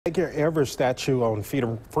Medgar Evers Statue on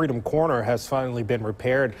Freedom Corner has finally been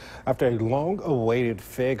repaired after a long-awaited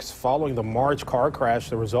fix following the March car crash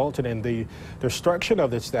that resulted in the destruction of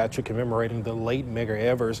the statue commemorating the late Medgar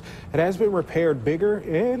Evers. It has been repaired bigger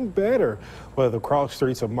and better. Where the cross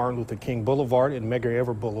streets of Martin Luther King Boulevard and Medgar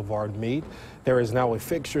Evers Boulevard meet, there is now a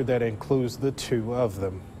fixture that includes the two of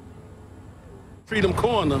them. Freedom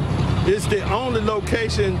Corner is the only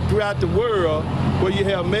location throughout the world where you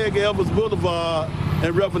have Medgar Evers Boulevard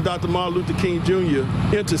and Reverend Dr. Martin Luther King Jr.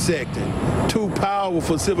 intersecting. Two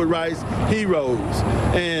powerful civil rights heroes.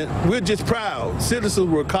 And we're just proud. Citizens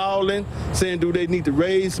were calling, saying do they need to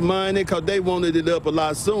raise money because they wanted it up a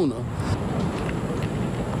lot sooner.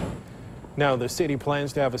 Now, the city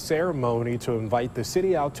plans to have a ceremony to invite the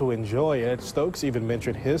city out to enjoy it. Stokes even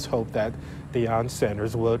mentioned his hope that Deion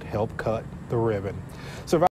Sanders would help cut the ribbon.